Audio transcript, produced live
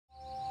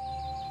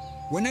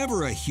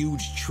Whenever a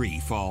huge tree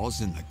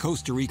falls in the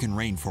Costa Rican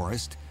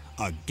rainforest,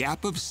 a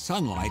gap of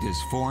sunlight is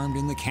formed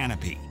in the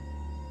canopy.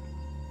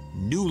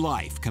 New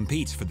life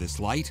competes for this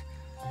light,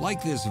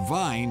 like this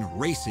vine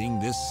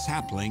racing this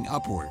sapling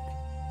upward.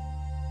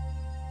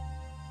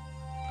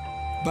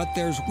 But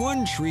there's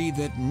one tree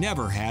that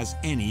never has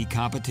any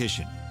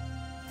competition,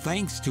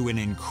 thanks to an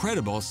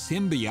incredible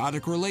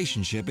symbiotic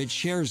relationship it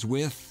shares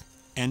with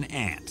an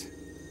ant.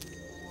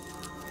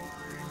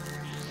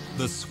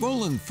 The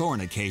swollen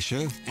thorn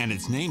acacia and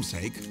its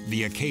namesake,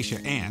 the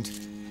acacia ant,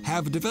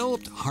 have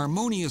developed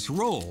harmonious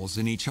roles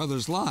in each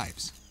other's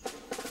lives.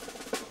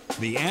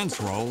 The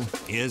ant's role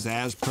is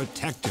as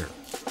protector.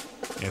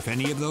 If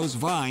any of those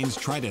vines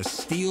try to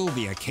steal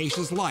the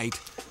acacia's light,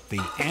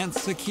 the ant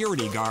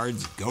security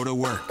guards go to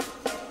work.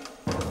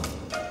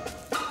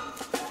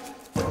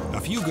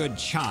 A few good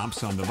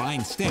chomps on the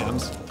vine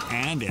stems,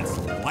 and it's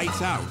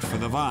lights out for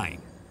the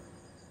vine.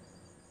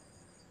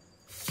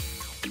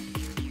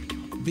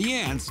 The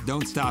ants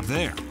don't stop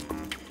there.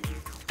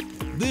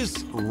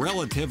 This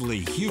relatively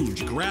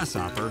huge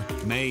grasshopper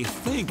may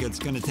think it's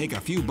going to take a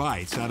few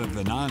bites out of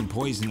the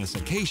non-poisonous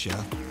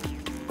acacia,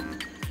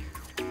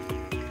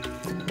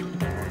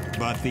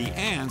 but the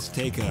ants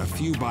take a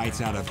few bites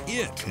out of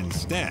it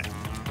instead.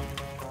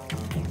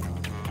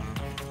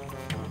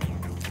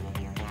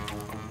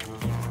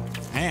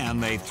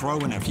 And they throw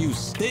in a few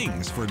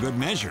stings for good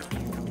measure.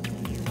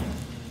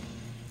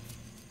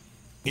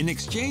 In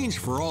exchange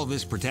for all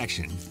this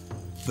protection,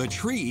 the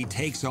tree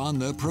takes on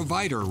the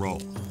provider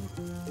role.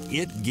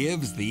 It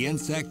gives the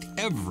insect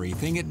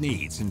everything it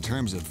needs in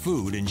terms of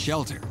food and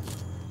shelter.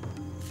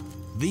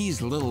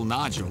 These little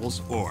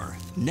nodules, or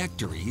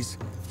nectaries,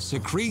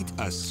 secrete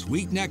a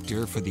sweet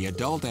nectar for the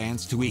adult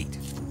ants to eat.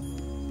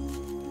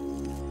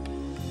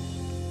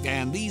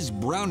 And these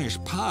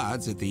brownish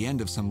pods at the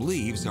end of some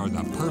leaves are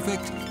the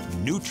perfect,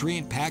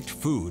 nutrient-packed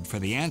food for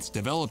the ants'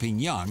 developing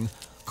young,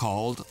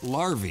 called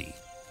larvae.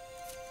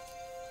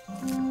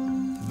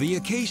 The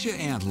acacia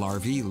ant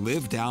larvae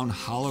live down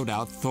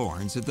hollowed-out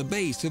thorns at the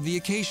base of the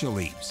acacia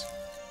leaves.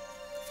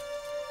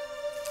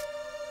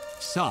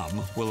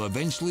 Some will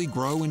eventually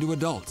grow into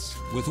adults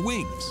with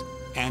wings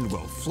and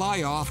will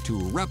fly off to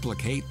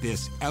replicate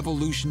this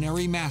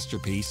evolutionary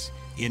masterpiece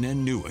in a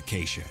new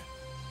acacia.